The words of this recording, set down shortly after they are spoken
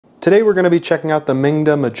Today we're going to be checking out the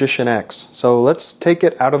Mingda Magician X, so let's take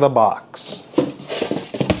it out of the box.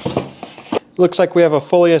 Looks like we have a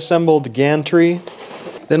fully assembled gantry.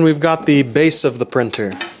 Then we've got the base of the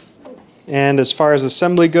printer. And as far as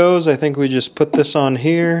assembly goes, I think we just put this on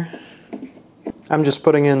here. I'm just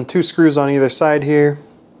putting in 2 screws on either side here,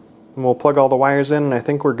 and we'll plug all the wires in and I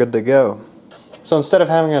think we're good to go. So instead of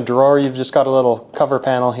having a drawer, you've just got a little cover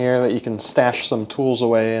panel here that you can stash some tools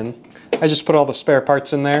away in. I just put all the spare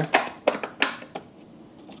parts in there.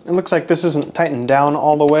 It looks like this isn't tightened down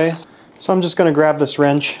all the way, so I'm just going to grab this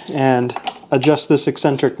wrench and adjust this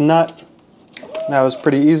eccentric nut. That was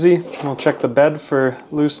pretty easy. We'll check the bed for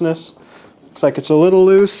looseness. Looks like it's a little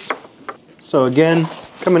loose. So again,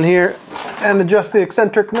 come in here and adjust the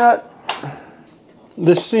eccentric nut.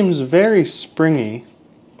 This seems very springy.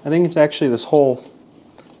 I think it's actually this whole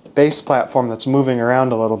base platform that's moving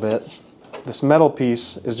around a little bit. This metal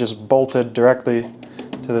piece is just bolted directly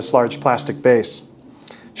to this large plastic base.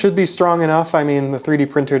 Should be strong enough. I mean, the 3D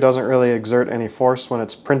printer doesn't really exert any force when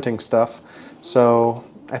it's printing stuff, so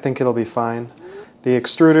I think it'll be fine. The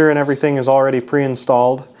extruder and everything is already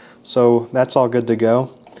pre-installed, so that's all good to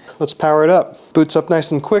go. Let's power it up. Boots up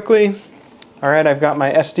nice and quickly. Alright, I've got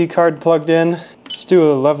my SD card plugged in. Let's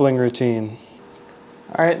do a leveling routine.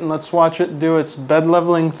 Alright, and let's watch it do its bed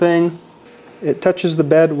leveling thing. It touches the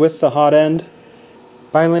bed with the hot end.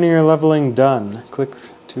 Bilinear leveling done. Click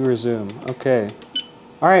to resume. Okay.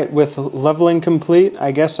 Alright, with leveling complete,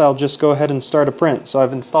 I guess I'll just go ahead and start a print. So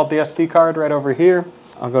I've installed the SD card right over here.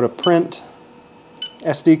 I'll go to print,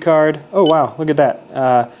 SD card. Oh wow, look at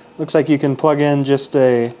that. Looks like you can plug in just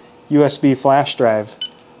a USB flash drive,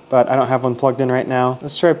 but I don't have one plugged in right now.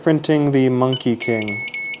 Let's try printing the Monkey King.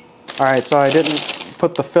 Alright, so I didn't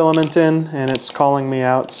put the filament in and it's calling me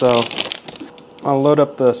out, so I'll load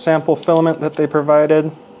up the sample filament that they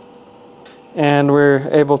provided, and we're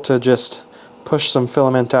able to just push some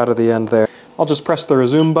filament out of the end there. I'll just press the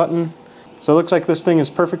resume button. So it looks like this thing is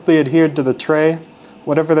perfectly adhered to the tray.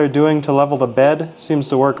 Whatever they're doing to level the bed seems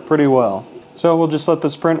to work pretty well. So we'll just let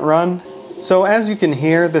this print run. So as you can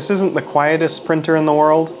hear, this isn't the quietest printer in the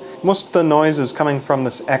world. Most of the noise is coming from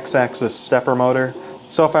this X-axis stepper motor.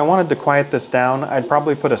 So if I wanted to quiet this down, I'd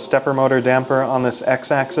probably put a stepper motor damper on this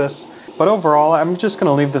X-axis. But overall, I'm just going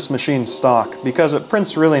to leave this machine stock because it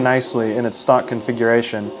prints really nicely in its stock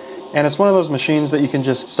configuration. And it's one of those machines that you can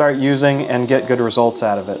just start using and get good results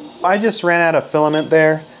out of it. I just ran out of filament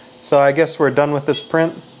there, so I guess we're done with this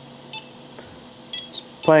print. It's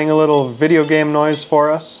playing a little video game noise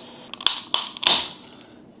for us.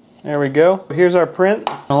 There we go. Here's our print.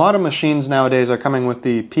 A lot of machines nowadays are coming with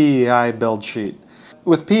the PEI build sheet.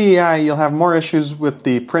 With PEI, you'll have more issues with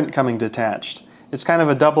the print coming detached. It's kind of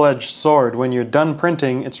a double-edged sword. When you're done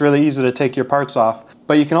printing, it's really easy to take your parts off,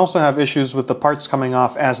 but you can also have issues with the parts coming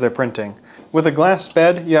off as they're printing. With a glass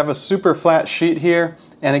bed, you have a super flat sheet here,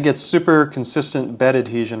 and it gets super consistent bed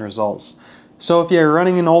adhesion results. So if you're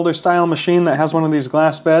running an older style machine that has one of these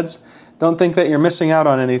glass beds, don't think that you're missing out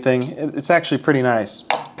on anything. It's actually pretty nice.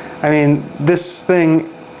 I mean, this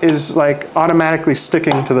thing is like automatically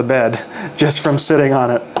sticking to the bed just from sitting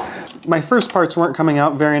on it. My first parts weren't coming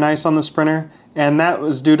out very nice on this printer, and that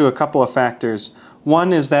was due to a couple of factors.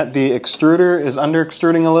 One is that the extruder is under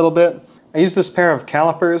extruding a little bit. I used this pair of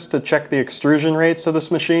calipers to check the extrusion rates of this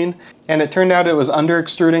machine, and it turned out it was under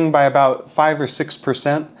extruding by about 5 or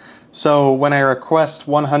 6%. So when I request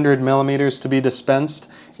 100 millimeters to be dispensed,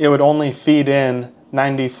 it would only feed in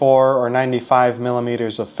 94 or 95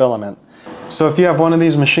 millimeters of filament. So if you have one of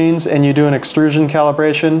these machines and you do an extrusion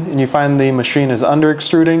calibration and you find the machine is under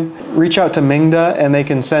extruding, reach out to Mingda and they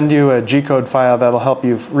can send you a GCode file that'll help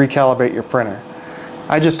you recalibrate your printer.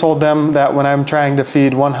 I just told them that when I'm trying to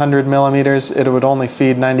feed 100 millimeters, it would only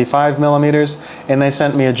feed 95 millimeters, and they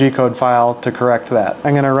sent me a GCode file to correct that.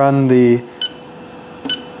 I'm going to run the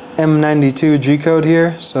M92 GCode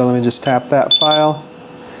here, so let me just tap that file,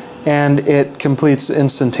 and it completes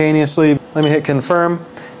instantaneously. Let me hit confirm,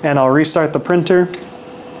 and I'll restart the printer.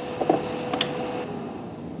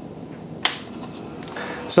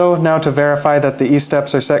 So now to verify that the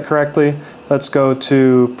E-steps are set correctly, let's go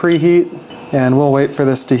to preheat, and we'll wait for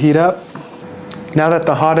this to heat up. Now that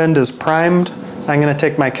the hot end is primed, I'm going to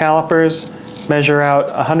take my calipers, measure out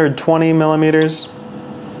 120 millimeters,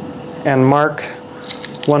 and mark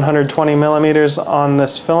 120 millimeters on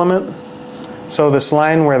this filament. So this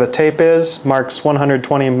line where the tape is marks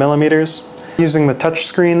 120 millimeters. Using the touch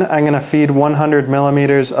screen, I'm going to feed 100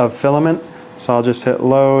 millimeters of filament. So I'll just hit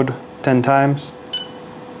load 10 times.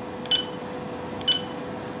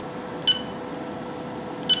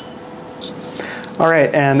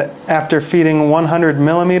 Alright, and after feeding 100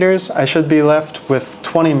 millimeters, I should be left with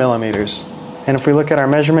 20 millimeters. And if we look at our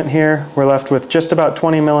measurement here, we're left with just about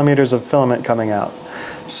 20 millimeters of filament coming out.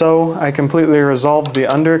 So I completely resolved the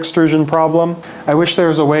under-extrusion problem. I wish there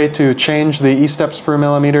was a way to change the E-steps per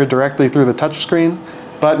millimeter directly through the touchscreen,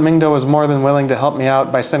 but Mingda was more than willing to help me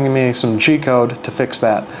out by sending me some G-code to fix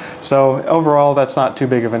that. So overall, that's not too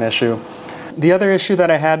big of an issue. The other issue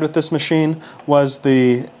that I had with this machine was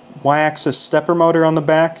the Y-axis stepper motor on the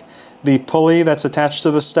back. The pulley that's attached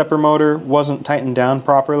to the stepper motor wasn't tightened down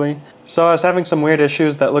properly. So I was having some weird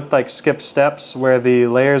issues that looked like skip steps where the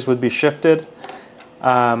layers would be shifted.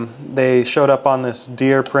 They showed up on this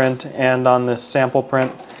deer print and on this sample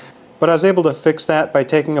print. But I was able to fix that by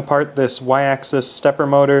taking apart this Y-axis stepper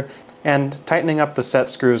motor and tightening up the set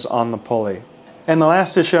screws on the pulley. And the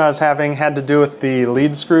last issue I was having had to do with the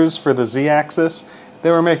lead screws for the Z-axis. They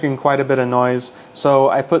were making quite a bit of noise, so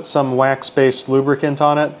I put some wax-based lubricant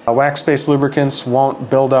on it. Wax-based lubricants won't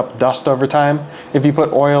build up dust over time. If you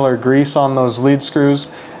put oil or grease on those lead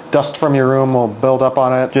screws, dust from your room will build up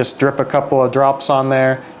on it. Just drip a couple of drops on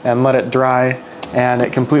there and let it dry, and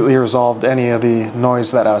it completely resolved any of the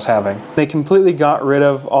noise that I was having. They completely got rid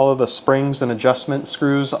of all of the springs and adjustment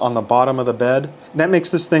screws on the bottom of the bed. That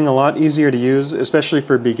makes this thing a lot easier to use, especially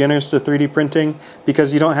for beginners to 3D printing,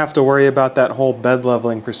 because you don't have to worry about that whole bed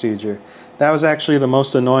leveling procedure. That was actually the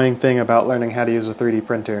most annoying thing about learning how to use a 3D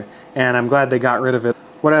printer, and I'm glad they got rid of it.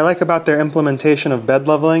 What I like about their implementation of bed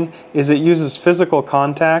leveling is it uses physical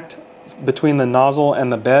contact between the nozzle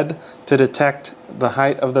and the bed to detect the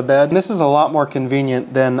height of the bed. And this is a lot more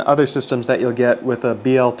convenient than other systems that you'll get with a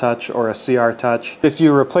BL Touch or a CR Touch. If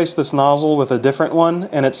you replace this nozzle with a different one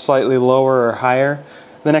and it's slightly lower or higher,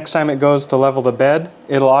 the next time it goes to level the bed,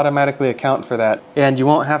 it'll automatically account for that, and you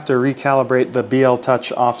won't have to recalibrate the BL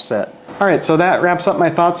Touch offset. Alright, so that wraps up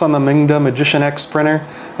my thoughts on the Mingda Magician X printer.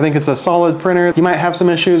 I think it's a solid printer. You might have some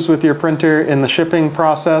issues with your printer in the shipping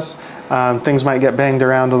process. Things might get banged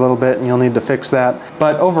around a little bit and you'll need to fix that.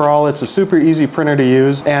 But overall, it's a super easy printer to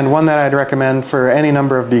use and one that I'd recommend for any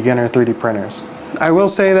number of beginner 3D printers. I will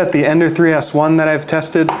say that the Ender 3S1 that I've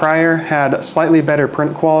tested prior had slightly better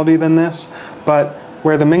print quality than this, but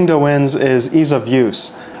where the Mingda wins is ease of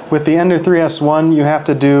use. With the Ender 3S1, you have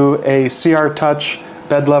to do a CR Touch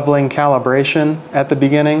bed leveling calibration at the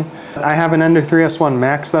beginning. I have an Ender 3S1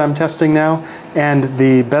 Max that I'm testing now, and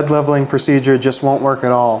the bed leveling procedure just won't work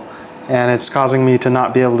at all, and it's causing me to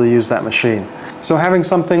not be able to use that machine. So having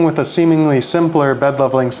something with a seemingly simpler bed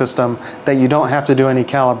leveling system that you don't have to do any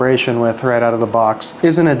calibration with right out of the box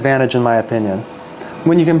is an advantage in my opinion.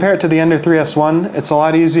 When you compare it to the Ender 3S1, it's a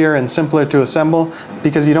lot easier and simpler to assemble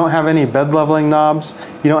because you don't have any bed leveling knobs,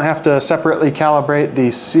 you don't have to separately calibrate the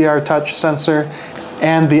CR Touch sensor,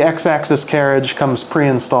 and the X-axis carriage comes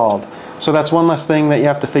pre-installed. So that's one less thing that you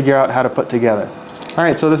have to figure out how to put together.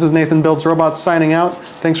 Alright, so this is Nathan Builds Robots signing out.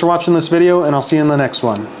 Thanks for watching this video, and I'll see you in the next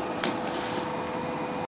one.